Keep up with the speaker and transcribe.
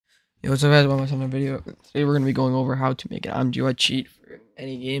Yo, what's up guys, welcome to my video. Today we're going to be going over how to make an imgui cheat for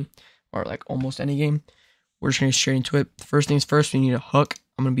any game, or like almost any game. We're just going to get straight into it. First things first, we need a hook.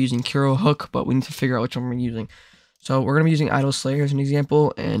 I'm going to be using Kuro hook, but we need to figure out which one we're using. So we're going to be using Idle Slayer as an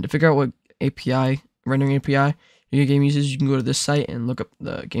example, and to figure out what API, rendering API, your game uses, you can go to this site and look up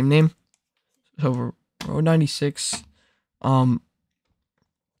the game name. So for Row 96, we're not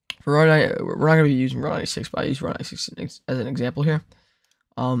going to be using Row 96, but I use Row 96 as an example here.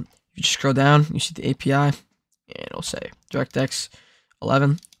 You just scroll down, you see the API, and it'll say DirectX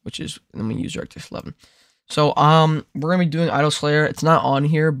 11, which is, then we use DirectX 11. So, we're going to be doing Idle Slayer. It's not on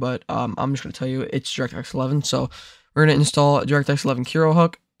here, but, I'm just going to tell you it's DirectX 11. So, we're going to install DirectX 11 Kuro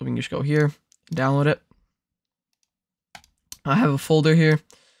hook. We can just go here, download it. I have a folder here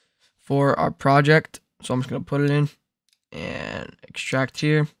for our project. So, I'm just going to put it in and extract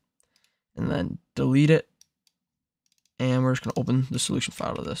here and then delete it. And we're just going to open the solution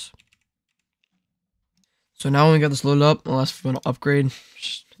file of this. So now when we got this loaded up, unless we want to upgrade,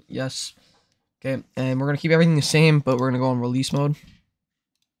 just yes. Okay, and we're going to keep everything the same, but we're going to go on release mode.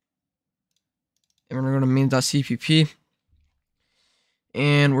 And we're going to go to main.cpp.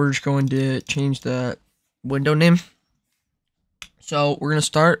 And we're just going to change the window name. So we're going to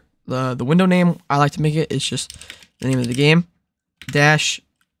start the window name. I like to make it, it's just the name of the game, dash,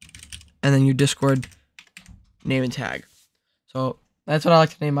 and then your Discord name and tag. So that's what I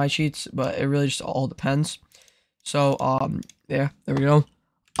like to name my cheats, but it really just all depends. So yeah, there we go.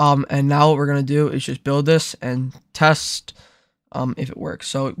 And now what we're gonna do is just build this and test if it works.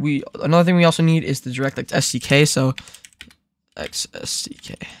 So another thing we also need is the DirectX SDK. So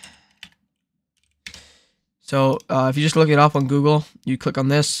XSDK. So if you just look it up on Google, you click on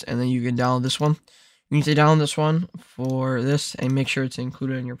this and then you can download this one. You need to download this one for this and make sure it's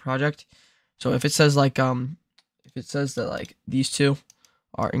included in your project. So if it says like if it says that like these two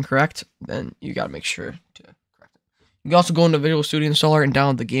are incorrect, then you gotta make sure to correct it. You can also go into Visual Studio Installer and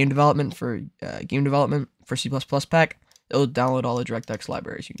download the game development for C++ pack. It'll download all the DirectX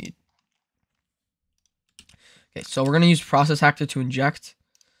libraries you need. Okay, so we're gonna use process actor to inject.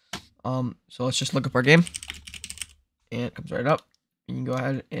 So let's just look up our game, and it comes right up. You can go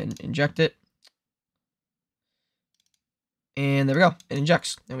ahead and inject it, and there we go. It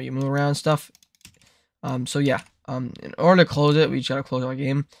injects, and we can move around and stuff. So yeah. In order to close it, we just gotta close our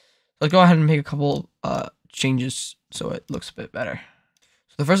game. Let's go ahead and make a couple changes so it looks a bit better.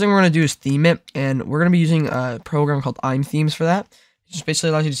 So the first thing we're gonna do is theme it, and we're gonna be using a program called imthemes for that. It just basically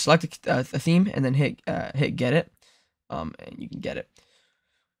allows you to select a theme and then hit get it, and you can get it.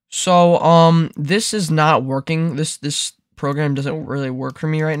 So this is not working. This program doesn't really work for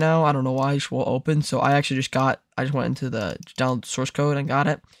me right now. I don't know why. It won't open. So I actually I just went into the download source code and got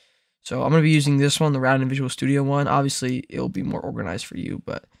it. So I'm going to be using this one, the Round in Visual Studio one. Obviously, it'll be more organized for you,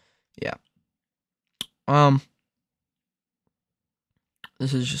 but yeah.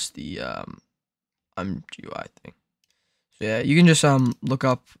 This is just the imgui thing. So yeah, you can just look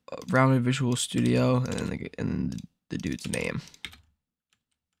up Round in Visual Studio and the dude's name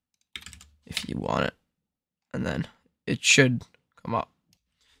if you want it, and then it should come up.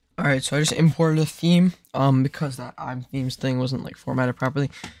 All right, so I just imported a theme because that imthemes thing wasn't like formatted properly.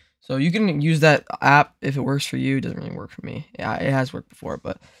 So you can use that app if it works for you. It doesn't really work for me. Yeah, it has worked before,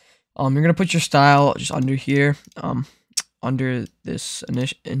 but you're gonna put your style just under here, under this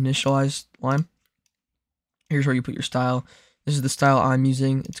initialized line. Here's where you put your style. This is the style I'm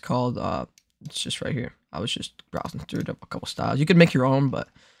using. It's called it's just right here. I was just browsing through a couple styles. You could make your own, but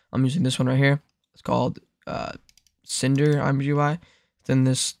I'm using this one right here. It's called Cinder imgui. It's in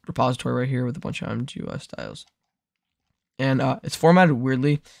this repository right here with a bunch of imgui styles, and it's formatted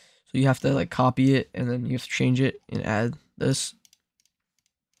weirdly. So you have to like copy it and then you have to change it and add this.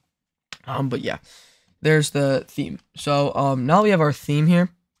 But yeah, there's the theme. So now we have our theme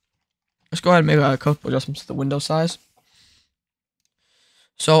here. Let's go ahead and make a couple adjustments to the window size.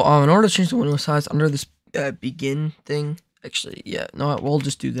 So in order to change the window size under this begin thing, actually, yeah, no, we'll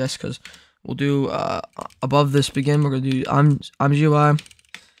just do this because we'll do above this begin. We're gonna do imgui.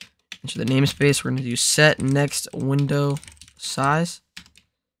 Into the namespace, we're gonna do set next window size.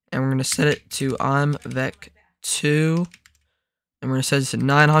 And we're going to set it to imvec2, and we're going to set it to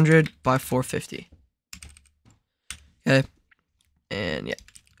 900 by 450. Okay, and yeah,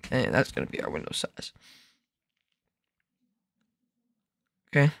 okay, that's going to be our window size.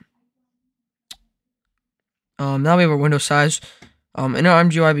 Okay, now we have our window size. In our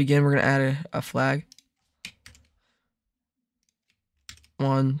imgui begin, we're going to add a flag.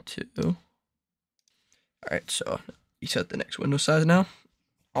 1, 2. All right, so you set the next window size now.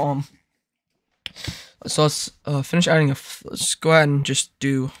 So let's finish adding let's go ahead and just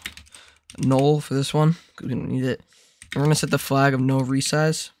do null for this one because we don't need it. We're gonna set the flag of no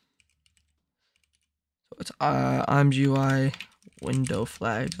resize. So it's imgui window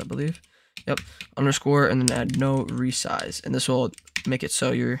flags, I believe. Yep, underscore, and then add no resize, and this will make it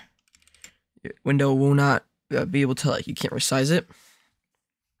so your window will not be able to, like, you can't resize it.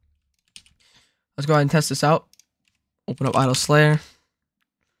 Let's go ahead and test this out. Open up idle slayer,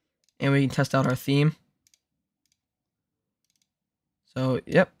 and we can test out our theme. So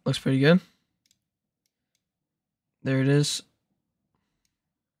yep, looks pretty good. There it is.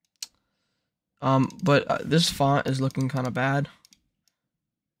 But this font is looking kind of bad,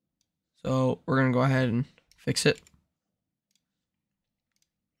 so we're gonna go ahead and fix it.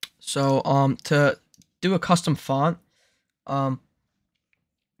 So to do a custom font, you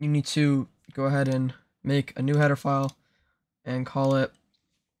need to go ahead and make a new header file and call it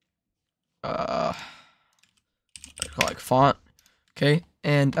like font. Okay,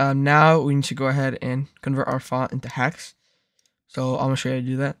 and now we need to go ahead and convert our font into hex. So I'm gonna show you how to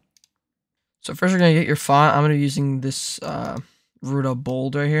do that. So first, you're gonna get your font. I'm gonna be using this Ruda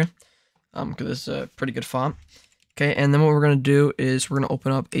Bold right here, because it's a pretty good font. Okay, and then what we're gonna do is we're gonna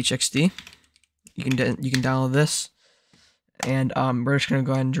open up HXD. You can download this, and we're just gonna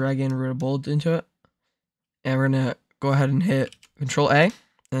go ahead and drag in Ruda Bold into it, and we're gonna go ahead and hit Control A,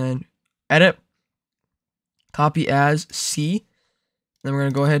 and then edit, copy as C. Then we're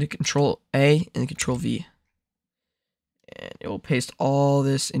gonna go ahead and Control A and Control V, and it will paste all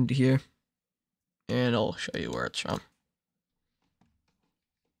this into here, and I'll show you where it's from.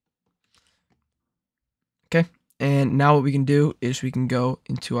 Okay, and now what we can do is we can go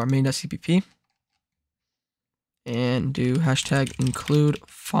into our main.cpp and do hashtag include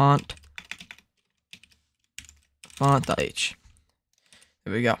font.h.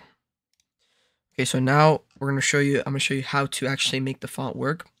 There we go. Okay, so now I'm gonna show you how to actually make the font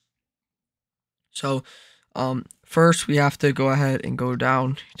work. So first we have to go ahead and go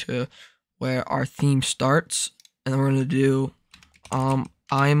down to where our theme starts, and then we're gonna do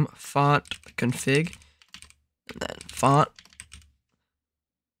I'm font config, and then font,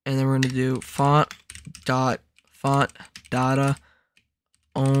 and then we're gonna do font data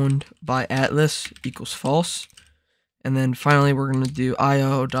owned by Atlas equals false, and then finally we're gonna do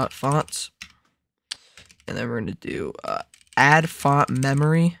io.fonts, and then we're gonna do add font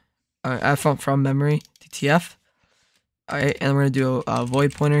memory, add font from memory TTF. All right, and we're gonna do a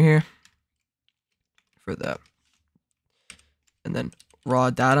void pointer here for that, and then raw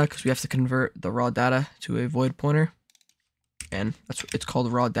data, because we have to convert the raw data to a void pointer, and it's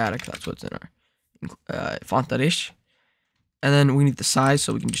called raw data because that's what's in our font.h. And then we need the size,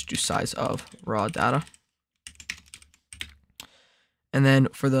 so we can just do size of raw data. And then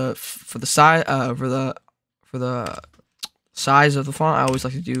for the size for the size of the font, I always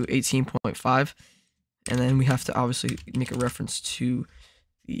like to do 18.5, and then we have to obviously make a reference to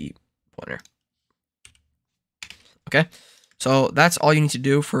the pointer. Okay, so that's all you need to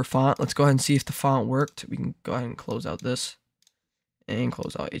do for a font. Let's go ahead and see if the font worked. We can go ahead and close out this and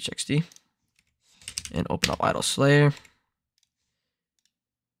close out HXD and open up idle slayer.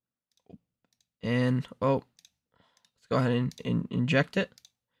 And let's go ahead and inject it.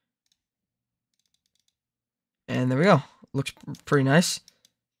 And there we go. Looks pretty nice.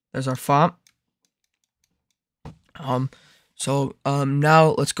 There's our font. Now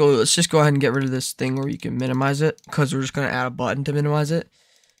let's just go ahead and get rid of this thing where you can minimize it, because we're just gonna add a button to minimize it.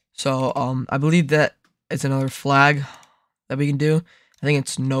 So I believe that it's another flag that we can do. I think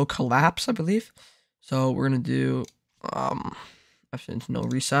it's no collapse, I believe. So we're gonna do actually it's no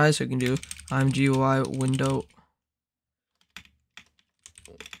resize, so we can do imgui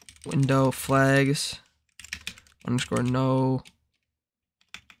window flags underscore no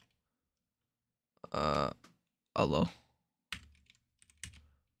allo,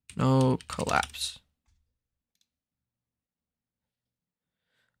 no collapse.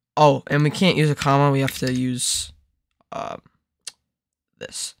 Oh, and we can't use a comma, we have to use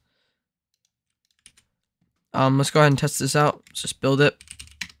this. Let's go ahead and test this out. Let's just build it.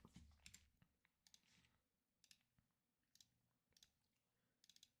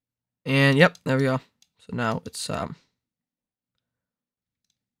 And yep, there we go. So now it's that.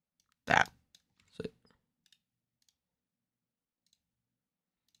 So,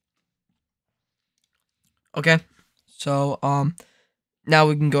 okay. So now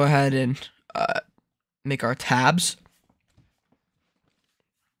we can go ahead and make our tabs.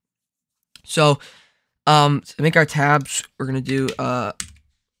 So to make our tabs, we're gonna do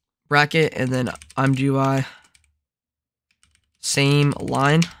bracket and then imgui same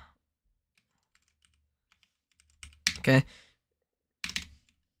line. Okay.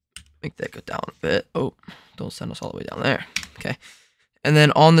 make that go down a bit. Oh, don't send us all the way down there. Okay. And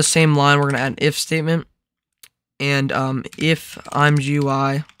then on the same line, we're going to add an if statement. And if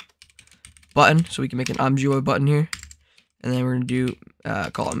imgui button, so we can make an imgui button here. And then we're going to do,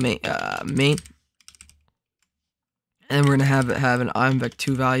 call it main. And we're going to have it have an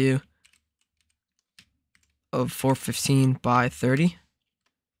imvec2 value of 415 by 30.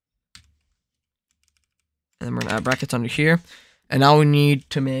 And then we're going to add brackets under here. And now we need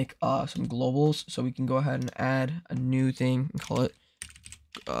to make some globals. So we can go ahead and add a new thing and call it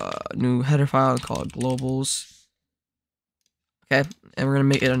new header file and call it globals. Okay, and we're going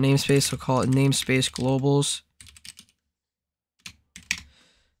to make it a namespace. So call it namespace globals.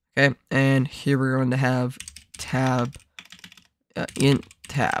 Okay, and here we're going to have tab, int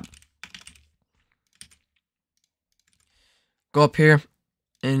tab. Go up here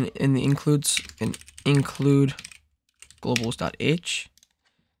and in the includes and include globals.h.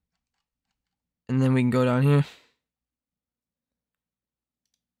 And then we can go down here.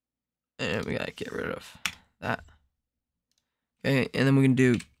 And we gotta get rid of that. Okay, and then we can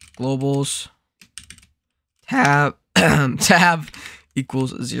do globals tab tab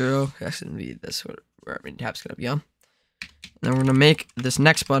equals 0. That's gonna be this where our tab's gonna be on. And then we're gonna make this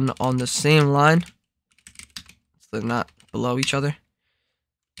next button on the same line, so they're not below each other.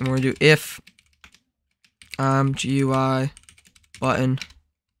 And we're gonna do if GUI button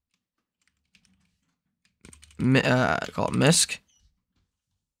call it misc.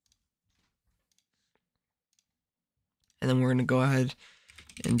 And then we're going to go ahead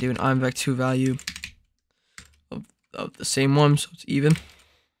and do an imvec2 value of the same one, so it's even.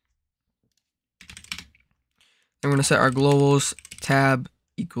 And we're going to set our globals tab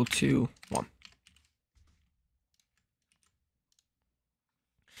equal to 1.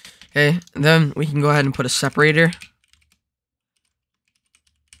 Okay, and then we can go ahead and put a separator.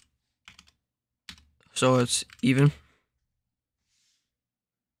 So it's even.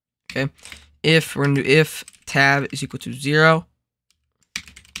 Okay. If we're going to do if tab is equal to 0.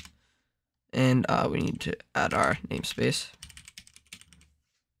 And we need to add our namespace.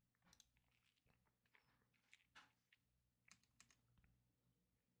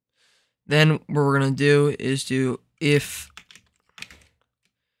 Then what we're going to do is do if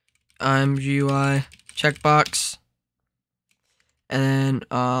imgui checkbox. And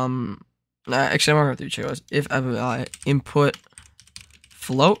then actually I'm going to do checkbox. If I input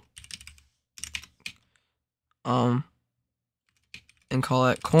float. And call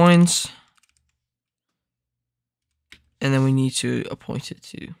it coins, and then we need to appoint it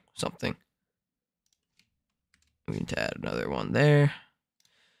to something. We need to add another one there.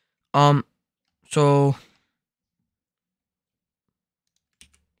 So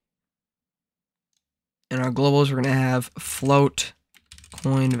in our globals, we're gonna have float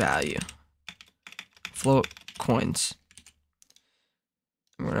coin value, float coins.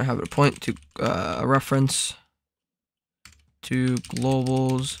 We're gonna have it point to a reference to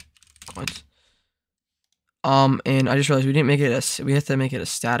globals coins. And I just realized we didn't make it we have to make it a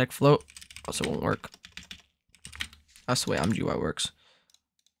static float, else it won't work. That's the way imgui works.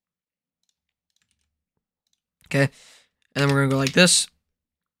 Okay, and then we're gonna go like this,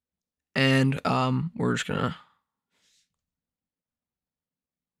 and we're just gonna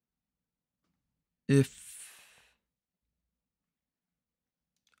we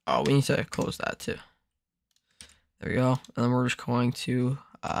need to close that too. There we go. And then we're just going to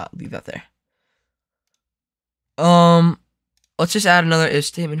leave that there. Let's just add another if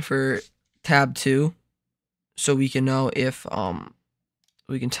statement for tab 2, so we can know if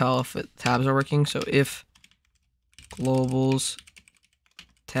we can tell if tabs are working. So if globals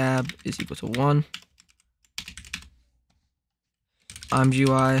tab is equal to 1,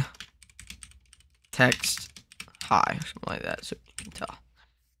 imgui text hi, or something like that, so you can tell.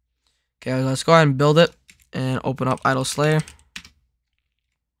 Okay, let's go ahead and build it and open up idle slayer.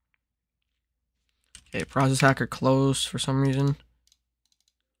 Okay, process hacker closed for some reason.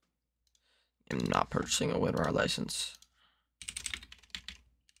 I'm not purchasing a WinRAR license.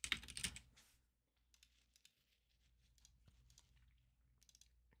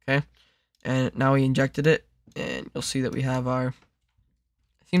 Okay, and now we injected it, and you'll see that we have our,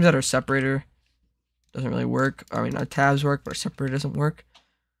 it seems that our separator doesn't really work. I mean, our tabs work, but our separator doesn't work.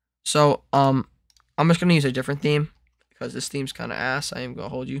 So, I'm just going to use a different theme, because this theme's kind of ass. I am going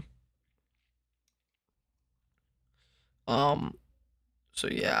to hold you. So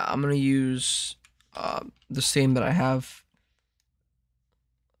yeah, I'm going to use, the theme that I have,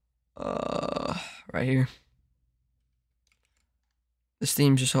 right here. This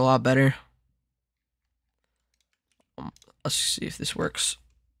theme's just a lot better. Let's see if this works.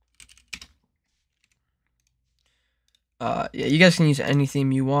 Yeah, you guys can use any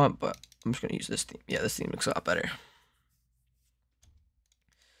theme you want, but I'm just gonna use this theme. Yeah, this theme looks a lot better.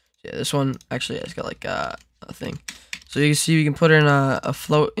 Yeah, this one actually has got like a thing. So you can see you can put in a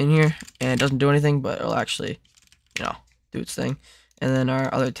float in here, and it doesn't do anything, but it'll actually, you know, do its thing. And then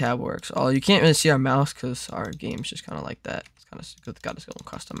our other tab works. Oh, you can't really see our mouse because our game's just kind of like that. It's kind of got its own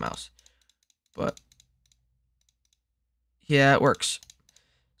custom mouse. But yeah, it works.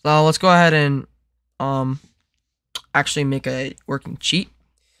 So let's go ahead and actually make a working cheat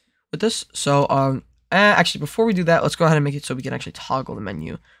with this. So actually before we do that, let's go ahead and make it so we can actually toggle the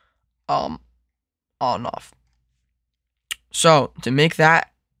menu on and off. So to make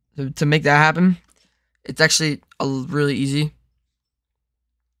that happen, it's actually really easy.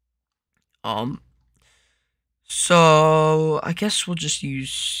 So I guess we'll just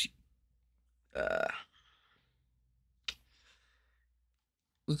use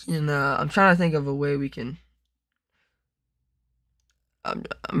we can I'm trying to think of a way we can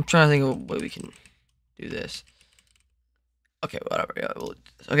I'm trying to think of a way we can do this. Okay, whatever. Yeah, we'll do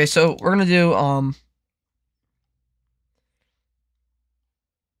this. Okay, so we're gonna do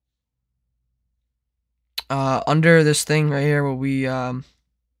under this thing right here where we okay,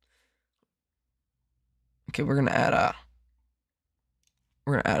 we're gonna add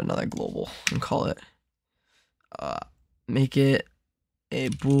another global and call it make it a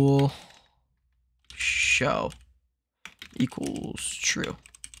bool show equals true,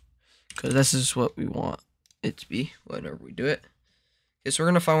 because this is what we want it to be whenever we do it. Okay, so we're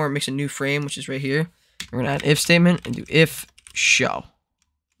gonna find where it makes a new frame, which is right here. We're gonna add an if statement and do if show.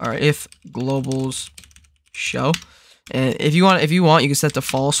 All right, if globals show, and if you want, you can set to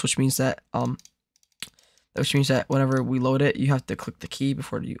false, which means that whenever we load it, you have to click the key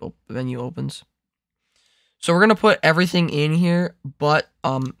before the menu opens. So we're gonna put everything in here, but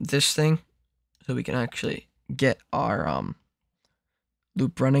this thing, so we can actually get our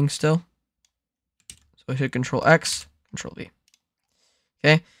loop running still. So I hit Control X, Control V.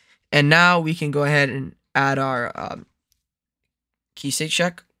 Okay, and now we can go ahead and add our key state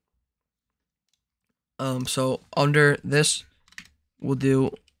check. So under this, we'll do.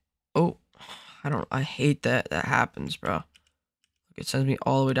 Oh, I hate that happens, bro. It sends me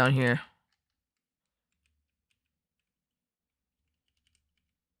all the way down here.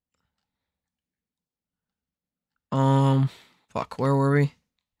 Fuck, where were we?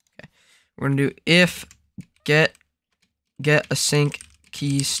 Okay, we're gonna do if get async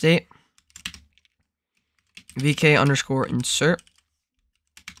key state vk underscore insert,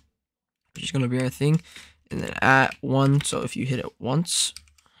 which is gonna be our thing, and then at 1. So if you hit it once,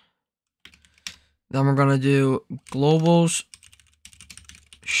 then we're gonna do globals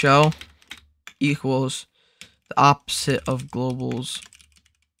show equals the opposite of globals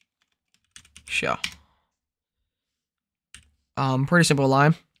show. Pretty simple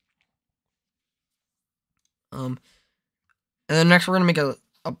line. And then next we're gonna make a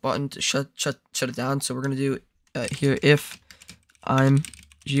button to shut it down. So we're gonna do here if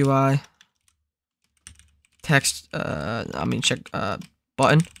imgui text check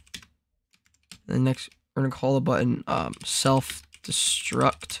button. And then next we're gonna call the button self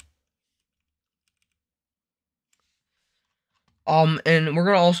destruct. And we're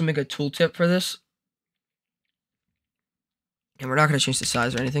gonna also make a tooltip for this. And we're not going to change the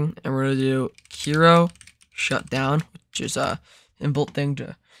size or anything. And we're going to do hero shut down, which is a inbuilt thing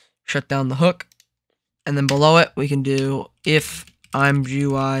to shut down the hook. And then below it, we can do if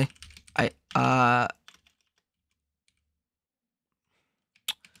imgui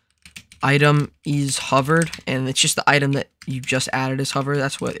item is hovered, and it's just the item that you just added is hovered.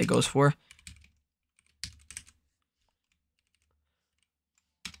 That's what it goes for.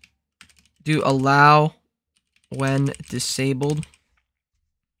 Do allow when disabled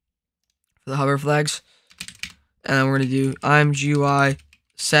for the hover flags, and then we're going to do imgui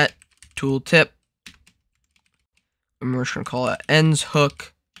set tooltip, and we're just going to call it ends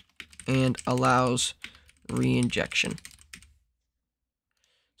hook and allows reinjection.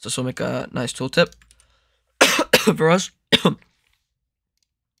 So this will make a nice tooltip for us. So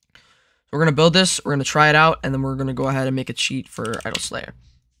we're going to build this, we're going to try it out, and then we're going to go ahead and make a cheat for Idle Slayer.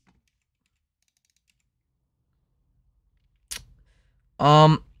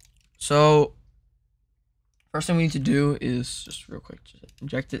 So first thing we need to do is just real quick, just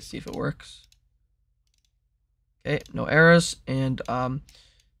inject it, see if it works. Okay, no errors, and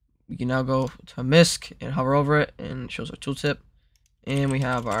we can now go to MISC and hover over it, and it shows our tooltip, and we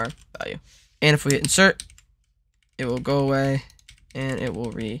have our value. And if we hit insert, it will go away, and it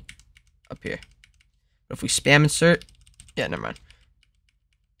will reappear. But if we spam insert, yeah, never mind.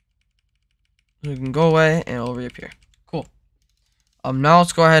 We can go away, and it will reappear. Cool. Now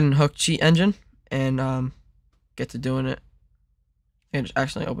let's go ahead and hook cheat engine and get to doing it. I just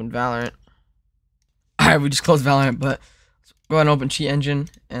accidentally opened Valorant. Alright, we just closed Valorant, but let's go ahead and open cheat engine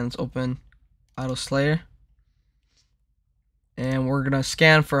and let's open Idol Slayer. And we're gonna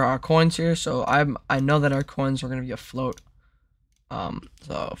scan for our coins here. So I know that our coins are gonna be afloat.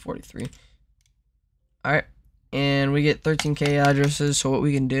 So 43. Alright. And we get 13k addresses, so what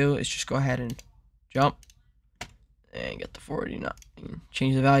we can do is just go ahead and jump and get the 49,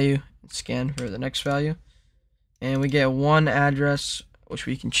 change the value, and scan for the next value, and we get one address which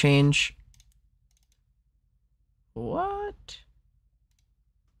we can change. What?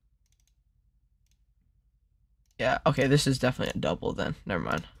 Yeah, okay, this is definitely a double then. Never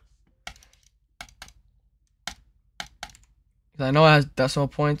mind. Because I know it has decimal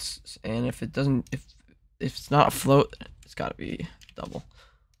points, and if it doesn't, if it's not a float, it's got to be double.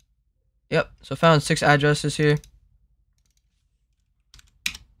 Yep, so I found 6 addresses here.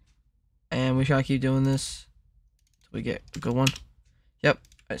 And we try to keep doing this until we get a good one. Yep,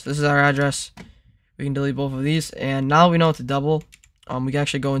 alright, so this is our address. We can delete both of these. And now we know it's a double. We can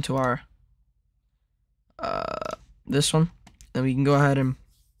actually go into our this one. And we can go ahead and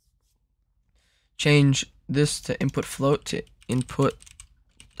change this to input float to input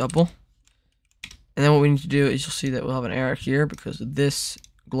double. And then what we need to do is you'll see that we'll have an error here because this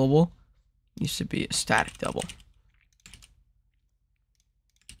global needs to be a static double.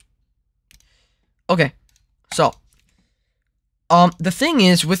 Okay, so the thing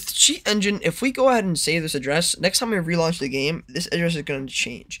is with cheat engine, if we go ahead and save this address, next time we relaunch the game, this address is going to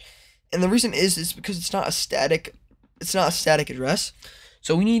change. And the reason is because it's not a static address.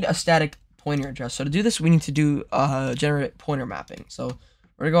 So we need a static pointer address. So to do this, we need to do generate pointer mapping. So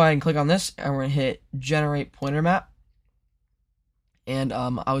we're gonna go ahead and click on this, and we're gonna hit generate pointer map. And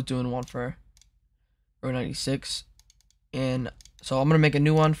I was doing one for row 96, and so I'm gonna make a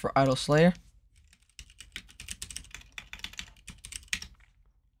new one for Idol Slayer.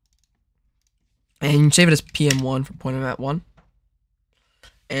 And you can save it as PM1 for pointer map 1.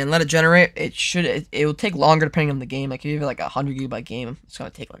 And let it generate. It will take longer depending on the game. Like if you have like a 100 GB game, it's gonna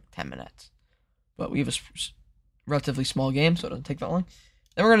take like 10 minutes. But we have a relatively small game, so it doesn't take that long.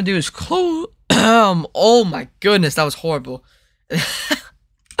 Then we're gonna do is close. Oh my goodness, that was horrible. And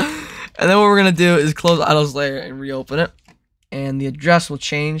then what we're gonna do is close Idol Slayer and reopen it, and the address will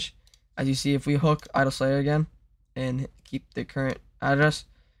change. As you see, if we hook Idol Slayer again and keep the current address,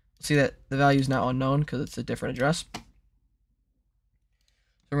 we'll see that the value is now unknown because it's a different address. So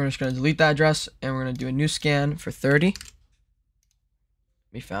we're just gonna delete that address, and we're gonna do a new scan for 30.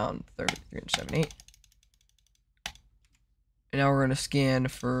 We found 378. And now we're going to scan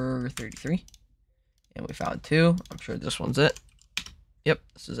for 33. And we found 2. I'm sure this one's it. Yep,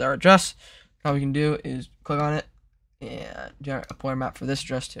 this is our address. All we can do is click on it and generate a pointer map for this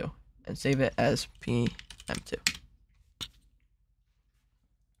address too. And save it as PM2.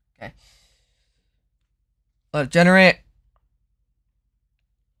 Okay. Let it generate.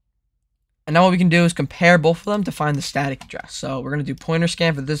 And now what we can do is compare both of them to find the static address. So we're going to do pointer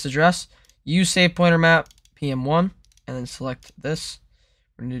scan for this address. Use save pointer map PM1. And then select this.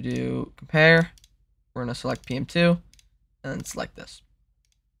 We're going to do compare. We're going to select PM2. And then select this.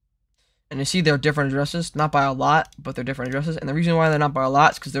 And you see they're different addresses. Not by a lot, but they're different addresses. And the reason why they're not by a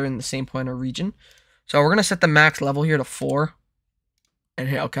lot is because they're in the same pointer region. So we're going to set the max level here to 4. And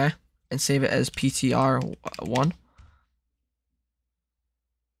hit OK. And save it as PTR1.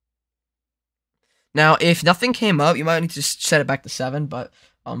 Now, if nothing came up, you might need to just set it back to 7. But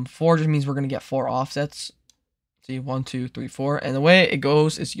 4 just means we're going to get 4 offsets. See, 1, 2, 3, 4. And the way it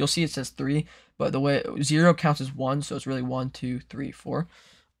goes is you'll see it says 3. But the way 0 counts as 1. So it's really 1, 2, 3, 4.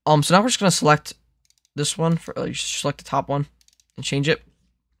 So now we're just going to select this one. Select the top one and change it.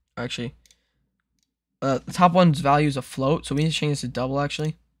 Actually, the top one's value is a float. So we need to change this to double,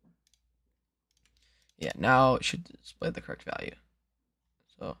 actually. Yeah, now it should display the correct value.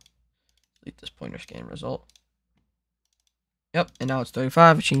 So delete this pointer scan result. Yep, and now it's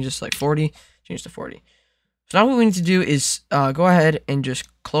 35. Change this to like 40. Change to 40. So now what we need to do is go ahead and just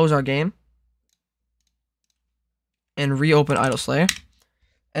close our game. And reopen Idol Slayer.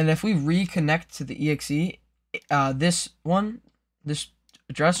 And if we reconnect to the exe, this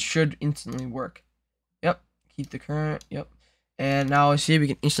address should instantly work. Yep, keep the current, yep. And now see we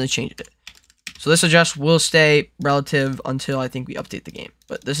can instantly change it. So this address will stay relative until I think we update the game.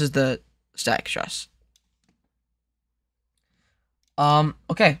 But this is the static address.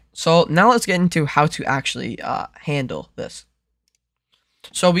 Okay, so now let's get into how to actually handle this.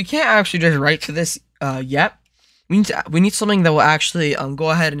 So we can't actually just write to this yet. We need something that will actually go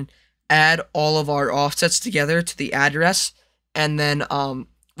ahead and add all of our offsets together to the address and then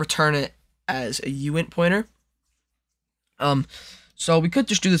return it as a uint pointer. So we could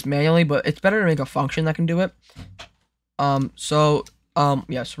just do this manually, but it's better to make a function that can do it. Yeah, so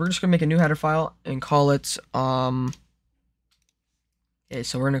we're just gonna make a new header file and call it okay,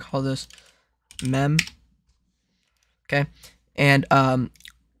 so we're gonna call this mem. Okay, and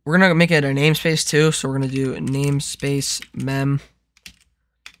we're gonna make it a namespace too, so we're gonna do namespace mem.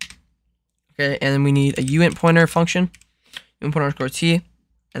 Okay, and then we need a uint pointer function, uint pointer underscore t,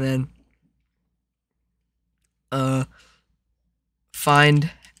 and then find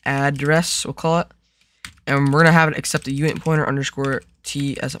address, we'll call it, and we're gonna have it accept a uint pointer underscore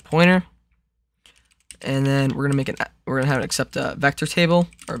t as a pointer, and then we're gonna have it accept a vector table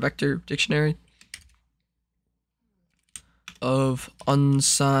or vector dictionary of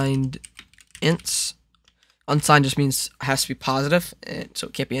unsigned ints. Unsigned just means it has to be positive, and so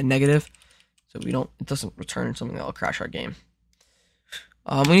it can't be a negative. So it doesn't return something that will crash our game.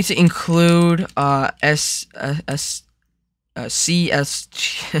 We need to include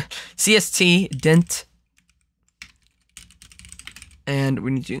CST dent, and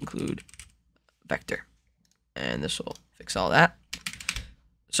we need to include vector, and this will fix all that.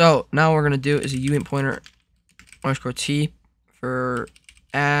 So now what we're gonna do is a uint pointer underscore t for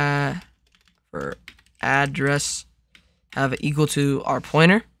address, have it equal to our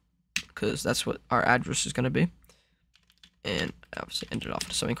pointer, because that's what our address is gonna be, and obviously end it off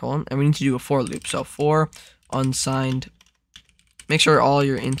with a semicolon. And we need to do a for loop. So for unsigned, make sure all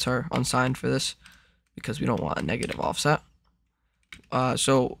your ints are unsigned for this, because we don't want a negative offset.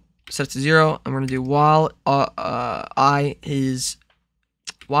 So set it to 0, and we're gonna do while I is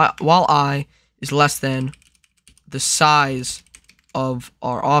less than the size of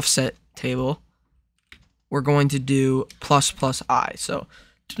our offset table, we're going to do plus I. So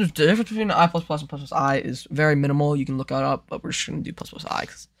the difference between I plus and plus I is very minimal. You can look that up, but we're just gonna do plus I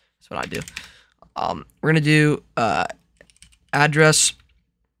because that's what I do. We're gonna do address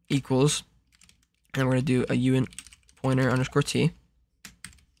equals, and we're gonna do a uint pointer underscore t,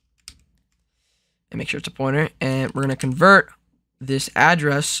 and make sure it's a pointer, and we're gonna convert this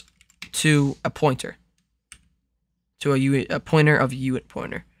address to a pointer, to a pointer of uint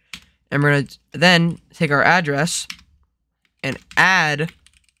pointer, and we're gonna then take our address and add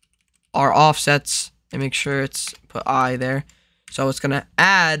our offsets and make sure it's put I there. So it's gonna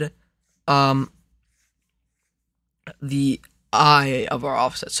add the I of our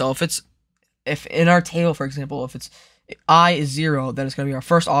offset. So if in our table, for example, if I is 0, then it's gonna be our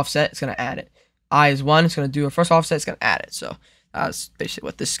first offset. It's gonna add it. I is 1. It's gonna do our first offset. It's gonna add it. So that's basically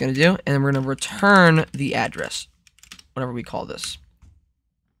what this is gonna do. And then we're gonna return the address, whatever we call this.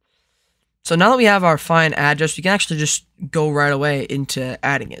 So now that we have our find address, we can actually just go right away into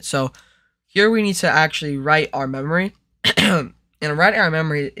adding it. So here we need to actually write our memory. And writing our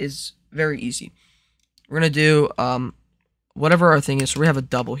memory is very easy. We're going to do whatever our thing is. So we have a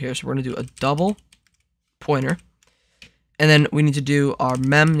double here. So we're going to do a double pointer. And then we need to do our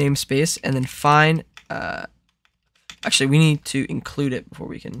mem namespace and then find. Actually, we need to include it before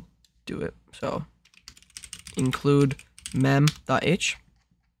we can do it. So include mem.h.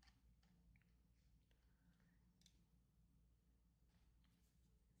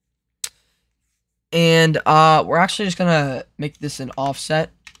 And we're actually just gonna make this an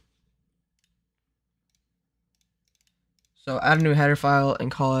offset. So add a new header file and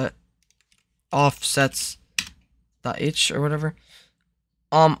call it offsets.h or whatever.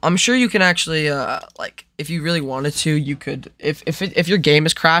 I'm sure you can actually like, if you really wanted to, you could, if your game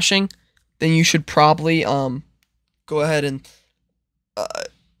is crashing, then you should probably go ahead and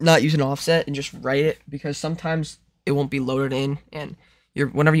not use an offset and just write it, because sometimes it won't be loaded in, and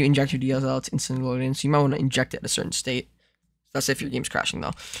whenever you inject your DLL, it's instantly loaded in, so you might want to inject it at a certain state. That's if your game's crashing,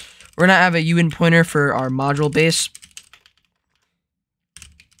 though. We're gonna have a uint pointer for our module base,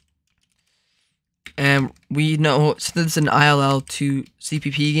 and we know since it's an ILL to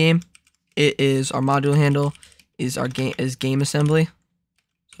CPP game, it is our module handle is our game assembly.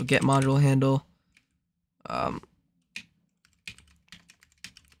 So get module handle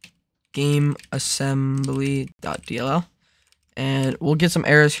game assembly.dll. And we'll get some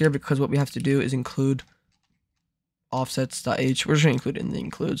errors here because what we have to do is include offsets.h. We're just going to include it in the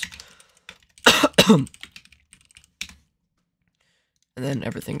includes. And then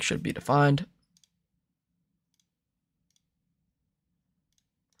everything should be defined.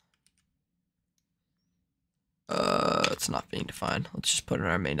 It's not being defined. Let's just put it in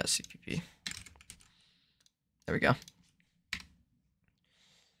our main.cpp. There we go.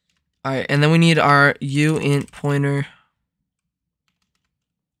 Alright, and then we need our uint pointer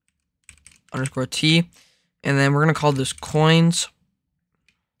underscore t, And then we're gonna call this coin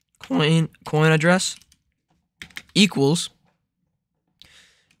address equals.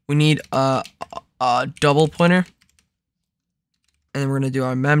 We need a double pointer, and then we're gonna do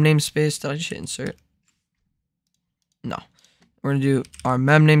our mem namespace. Did I just hit insert? No. We're gonna do our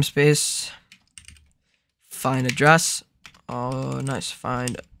mem namespace. Find address. Oh, nice.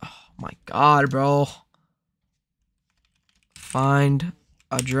 Find. Oh my god, bro. Find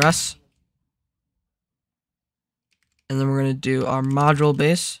address. And then we're going to do our module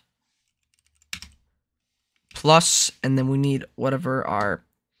base plus, and then we need whatever our,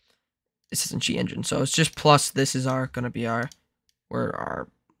 this isn't cheat engine, so it's just plus. This is our going to be our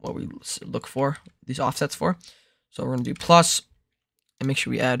what we look for these offsets for. So we're going to do plus and make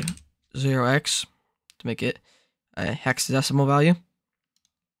sure we add 0x to make it a hexadecimal value.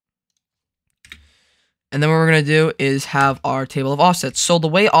 And then what we're going to do is have our table of offsets. So the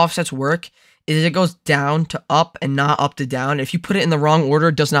way offsets work is it goes down to up and not up to down. If you put it in the wrong order,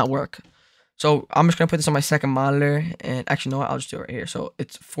 it does not work. So I'm just going to put this on my second monitor. And actually, no, I'll just do it right here. So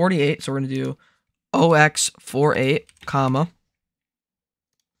it's 48. So we're going to do OX48, comma,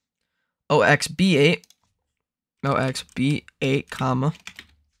 OXB8, OXB8, comma,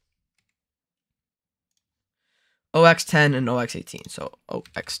 OX10 and OX18. So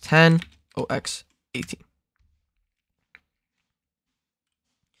OX10, OX18.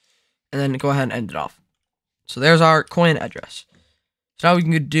 And then go ahead and end it off. So there's our coin address. So now what we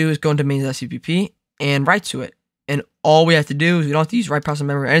can do is go into main.cpp and write to it. And all we have to do is we don't have to use write process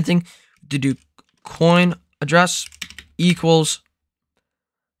memory or anything to do coin address equals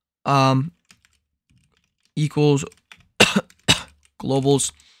equals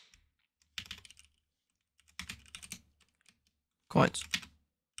globals coins.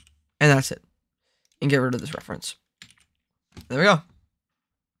 And that's it. And get rid of this reference. There we go.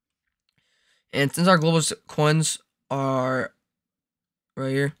 And since our global coins are right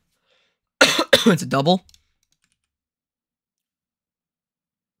here, it's a double.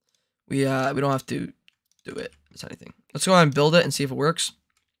 We don't have to do it. It's anything. Let's go ahead and build it and see if it works.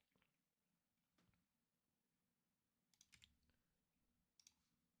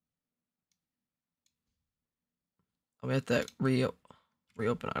 Oh, we have to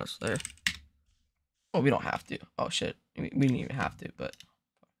reopen iOS layer. Oh, we don't have to. Oh shit, we didn't even have to, but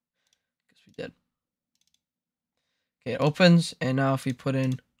I guess we did. Okay, it opens, and now if we put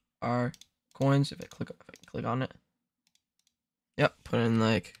in our coins, if I click on it, yep, put in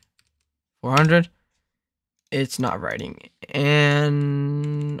like 400. It's not writing.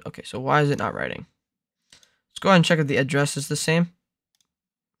 And okay, so why is it not writing? Let's go ahead and check if the address is the same.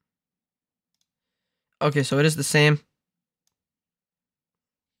 Okay, so it is the same.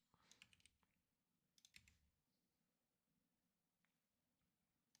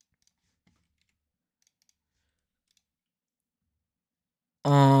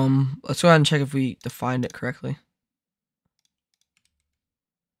 Let's go ahead and check if we defined it correctly.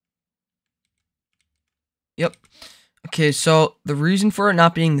 Yep. Okay, so the reason for it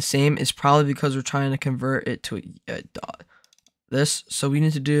not being the same is probably because we're trying to convert it to a this. So we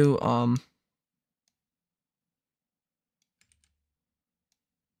need to do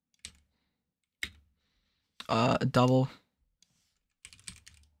a double.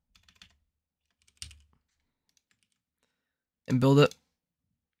 And build it.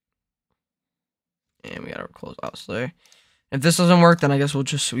 And we gotta close out layer. If this doesn't work, then I guess we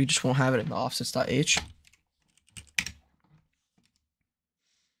just won't have it in the offsets.h.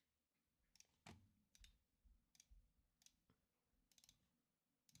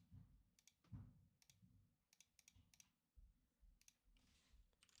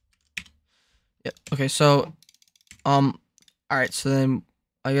 Yep. Okay, so alright, so then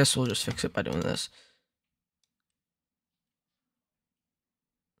I guess we'll just fix it by doing this.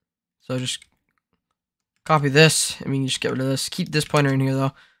 So just copy this. I mean, just get rid of this. Keep this pointer in here,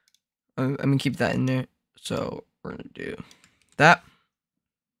 though. I mean, keep that in there. So we're going to do that.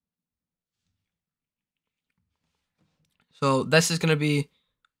 So this is going to be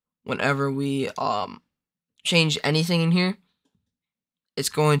whenever we change anything in here, it's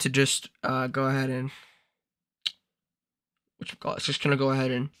going to just go ahead and, it's just going to go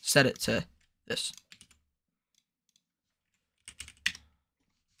ahead and set it to this.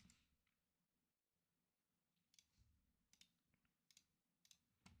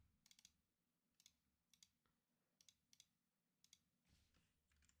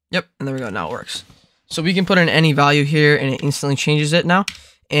 Yep, and there we go. Now it works. So we can put in any value here, and it instantly changes it now.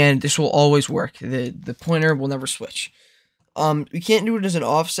 And this will always work. The pointer will never switch. We can't do it as an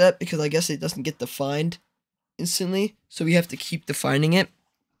offset because I guess it doesn't get defined instantly. So we have to keep defining it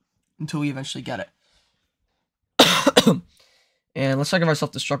until we eventually get it. And let's check if our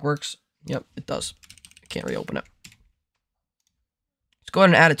self-destruct works. Yep, it does. I can't reopen it. Let's go ahead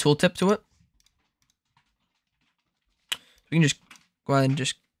and add a tooltip to it. We can just go ahead and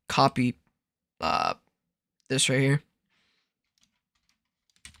just copy this right here.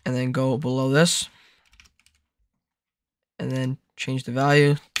 And then go below this. And then change the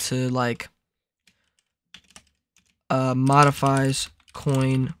value to like modifies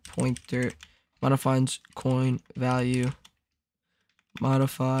coin pointer, modifies coin value,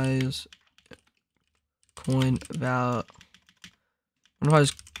 modifies coin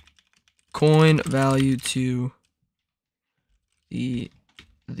value to the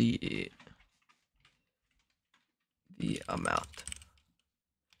amount.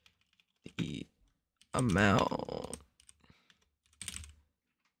 The amount.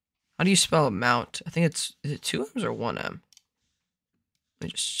 How do you spell amount? I think is it 2 M's or 1 M? Let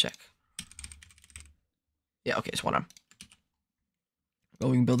me just check. Yeah, okay, it's 1 M. Oh,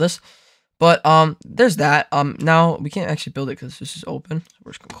 we can build this. But there's that. Now we can't actually build it because this is open. So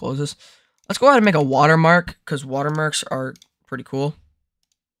we're just gonna close this. Let's go ahead and make a watermark because watermarks are pretty cool.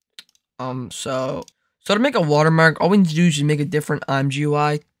 So to make a watermark, all we need to do is just make a different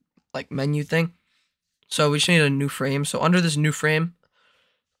imgui like menu thing. So we just need a new frame. So under this new frame,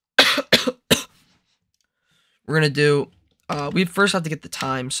 we're gonna do. We first have to get the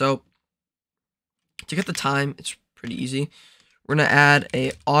time. So to get the time, it's pretty easy. We're gonna add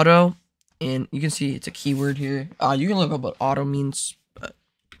a auto, and you can see it's a keyword here. You can look up what auto means. But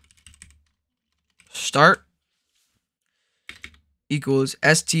start equals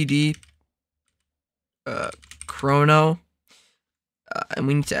std chrono, and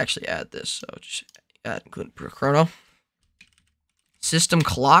we need to actually add this. So just add include per chrono. System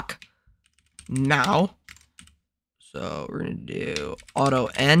clock now. So we're gonna do auto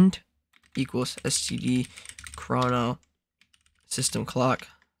end equals std chrono system clock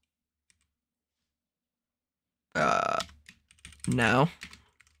now.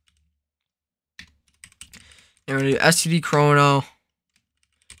 And we're gonna do std chrono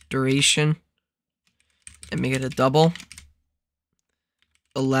duration and make it a double.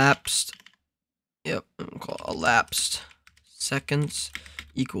 Elapsed. Yep, I'm gonna call it elapsed seconds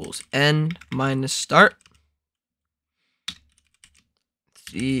equals end minus start.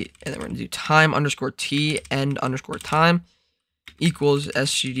 And then we're gonna do time underscore t end underscore time equals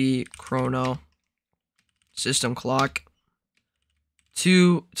std chrono system clock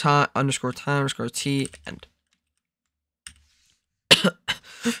to time underscore t end.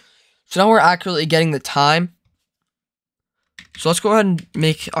 So now we're accurately getting the time. So let's go ahead and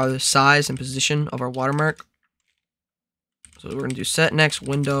make the size and position of our watermark. So we're gonna do set next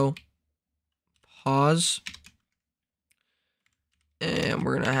window pause. And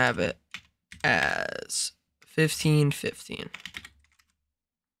we're gonna have it as 1515.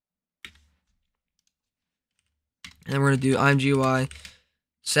 And then we're gonna do imgui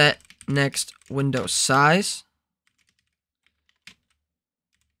set next window size.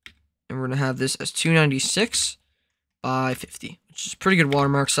 And we're gonna have this as 296 by 50, which is a pretty good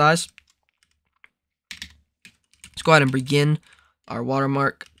watermark size. Let's go ahead and begin our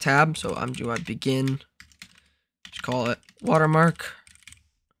watermark tab. So imgui begin. Just call it watermark.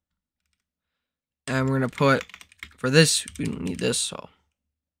 And we're gonna put, for this, we don't need this, so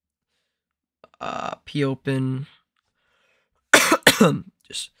p open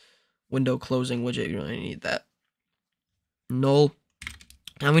just window closing widget, you don't really need that. Null.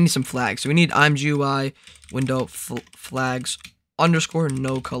 And we need some flags. So we need imgui window flags underscore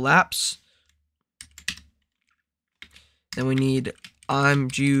no collapse. Then we need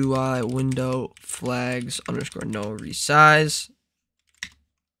imgui window flags underscore no resize.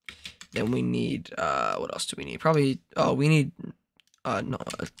 Then we need what else do we need? Probably we need no,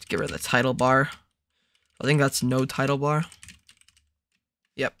 let's get rid of the title bar. I think that's no title bar.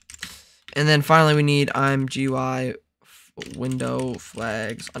 Yep. And then finally we need imgui window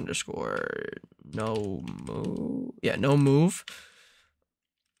flags underscore no move. Yeah, no move.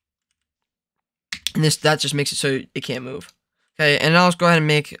 And that just makes it so it can't move. Okay, and now let's go ahead and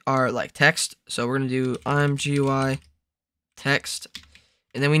make our like text. So we're gonna do imgui text,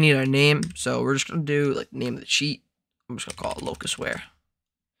 and then we need our name. So we're just gonna do like name of the cheat. I'm just gonna call it locusware.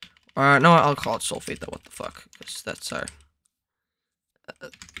 Or no, I'll call it sulfate though. What the fuck? Because that's our.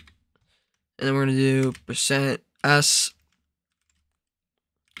 And then we're gonna do %s.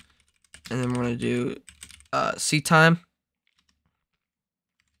 And then we're gonna do C time,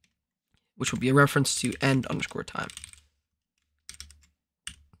 which will be a reference to end underscore time.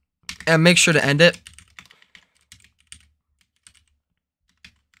 And make sure to end it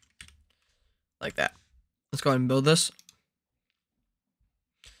like that. let's go ahead and build this.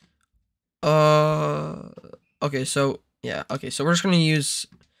 Okay, so yeah, okay, so we're just gonna use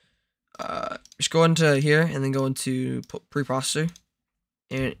just go into here and then go into preprocessor,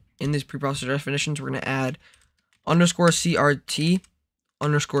 and in these preprocessor definitions we're gonna add _CRT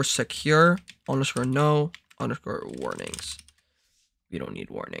 _secure _no _warnings. We don't need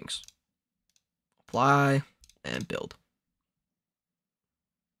warnings. Apply and build.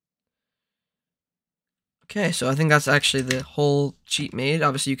 Okay, so I think that's actually the whole cheat made.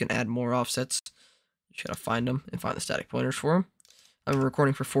 Obviously, you can add more offsets. You just gotta find them and find the static pointers for them. I've been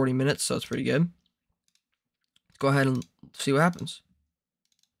recording for 40 minutes, so it's pretty good. Let's go ahead and see what happens.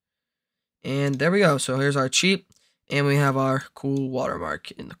 And there we go. So here's our cheat, and we have our cool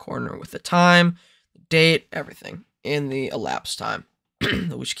watermark in the corner with the time, the date, everything, and the elapsed time,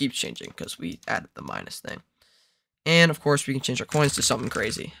 which keeps changing because we added the minus thing. And of course, we can change our coins to something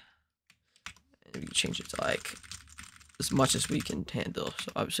crazy. And we can change it to like as much as we can handle.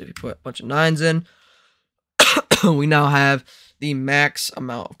 So obviously, if you put a bunch of 9s in, we now have the max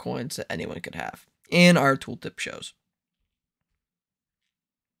amount of coins that anyone could have. And our tooltip shows.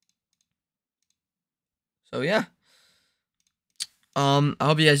 So yeah. I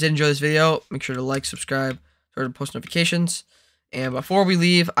hope you guys did enjoy this video. Make sure to like, subscribe, turn on post notifications. And before we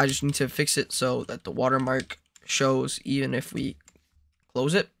leave, I just need to fix it so that the watermark shows even if we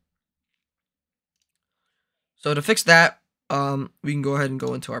close it. So to fix that, we can go ahead and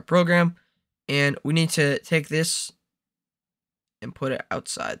go into our program, and we need to take this and put it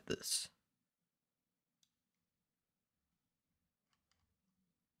outside this.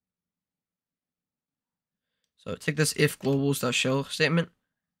 So take this if globals.show statement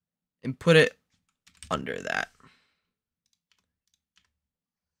and put it under that.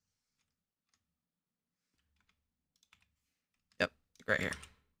 Yep, right here.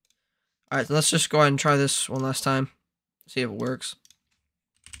 All right, so let's just go ahead and try this one last time, see if it works.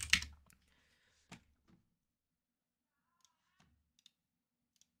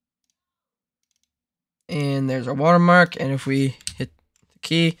 And there's our watermark, and if we hit the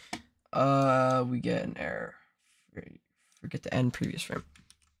key, we get an error. Forget to end previous frame.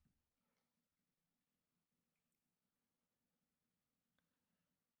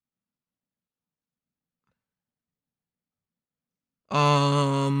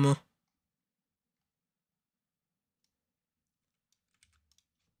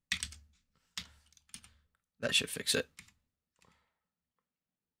 That should fix it.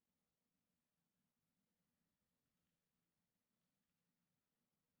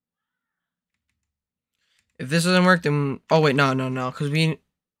 If this doesn't work, then no, because we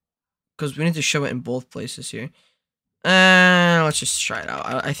need to show it in both places here. Let's just try it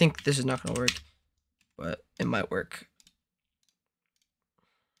out. I think this is not gonna work, but it might work.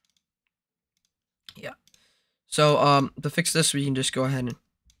 Yeah. So to fix this, we can just go ahead and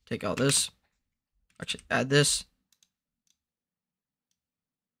take out this. Actually, add this,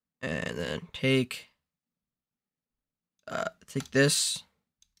 and then take this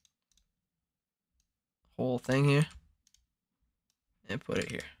whole thing here and put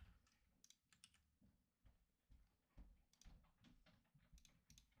it here.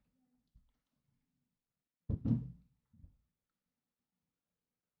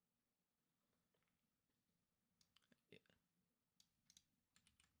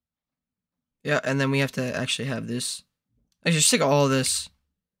 Yeah, and then we have to actually have this. Actually, just take all of this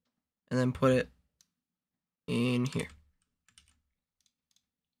and then put it in here.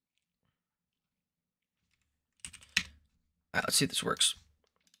 Alright, let's see if this works.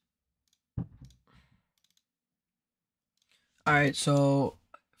 Alright, so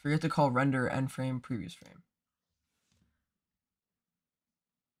forget to call render end frame previous frame.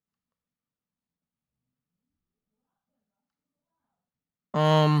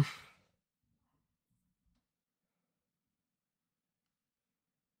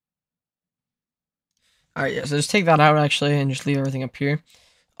 Alright, yeah, so just take that out actually and just leave everything up here.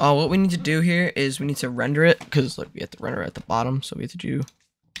 What we need to do here is we need to render it, because like we have to render it at the bottom, so we have to do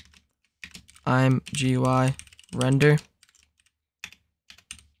imgui render.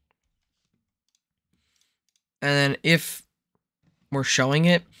 And then if we're showing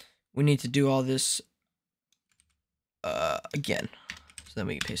it, we need to do all this again. So then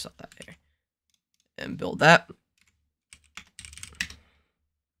we can paste all that there and build that.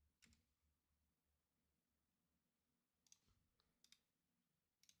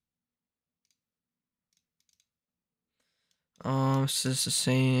 This is the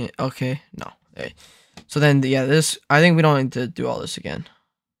same. Okay, no. Okay. So then, yeah, this, I think we don't need to do all this again.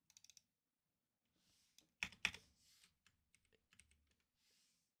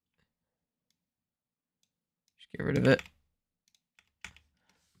 Just get rid of it.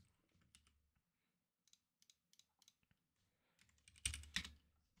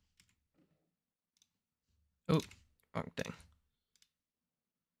 Oh, wrong thing.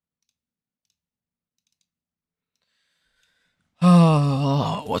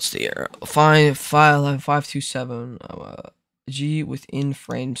 Oh, what's the error? Find file 527 G within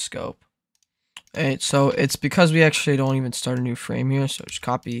frame scope. Alright, so it's because we actually don't even start a new frame here, so just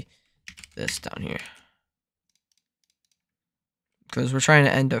copy this down here. Because we're trying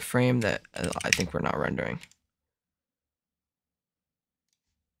to end a frame that I think we're not rendering.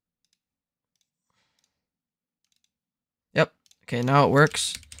 Yep. Okay, now it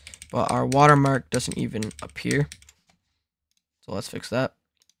works, but our watermark doesn't even appear. So let's fix that.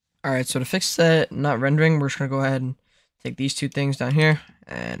 Alright, so to fix that not rendering, we're just going to go ahead and take these two things down here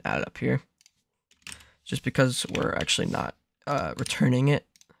and add it up here. Just because we're actually not returning it.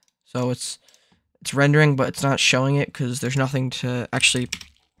 So it's rendering, but it's not showing it because there's nothing to actually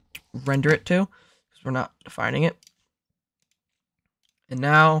render it to, because we're not defining it. And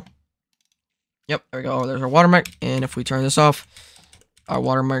now, yep, there we go. There's our watermark, and if we turn this off, our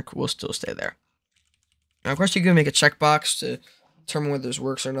watermark will still stay there. Now, of course, you can make a checkbox to determine whether this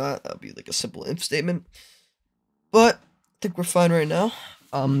works or not. That'll be like a simple if statement. But I think we're fine right now.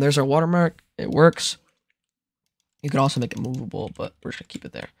 There's our watermark. It works. You can also make it movable, but we're just gonna keep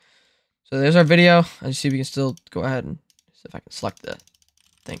it there. So there's our video. As you see, we can still go ahead and see if I can select the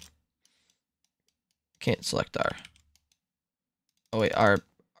thing. Can't select our. Oh wait, our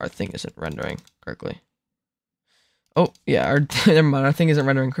thing isn't rendering correctly. Oh yeah, our never mind. Our thing isn't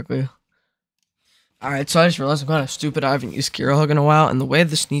rendering quickly. All right, so I just realized I'm kind of stupid. I haven't used Kiro Hug in a while, and the way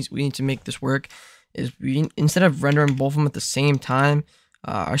we need to make this work is instead of rendering both of them at the same time,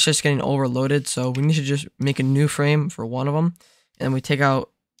 our shit's getting overloaded. So we need to just make a new frame for one of them, and we take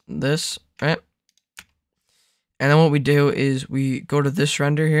out this, right? And then what we do is we go to this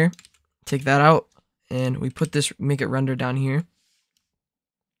render here, take that out, and we put this, make it render down here,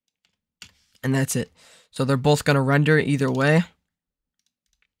 and that's it. So they're both gonna render either way.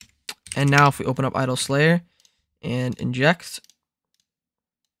 And now if we open up Idle Slayer and inject,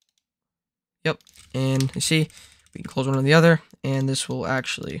 yep, and you see we can close one or the other, and this will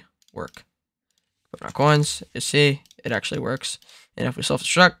actually work. Put our coins, you see it actually works. And if we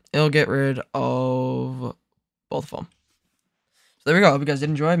self-destruct, it'll get rid of both of them. So there we go. I hope you guys did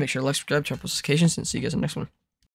enjoy. Make sure to like, subscribe, turn on notifications, and see you guys in the next one.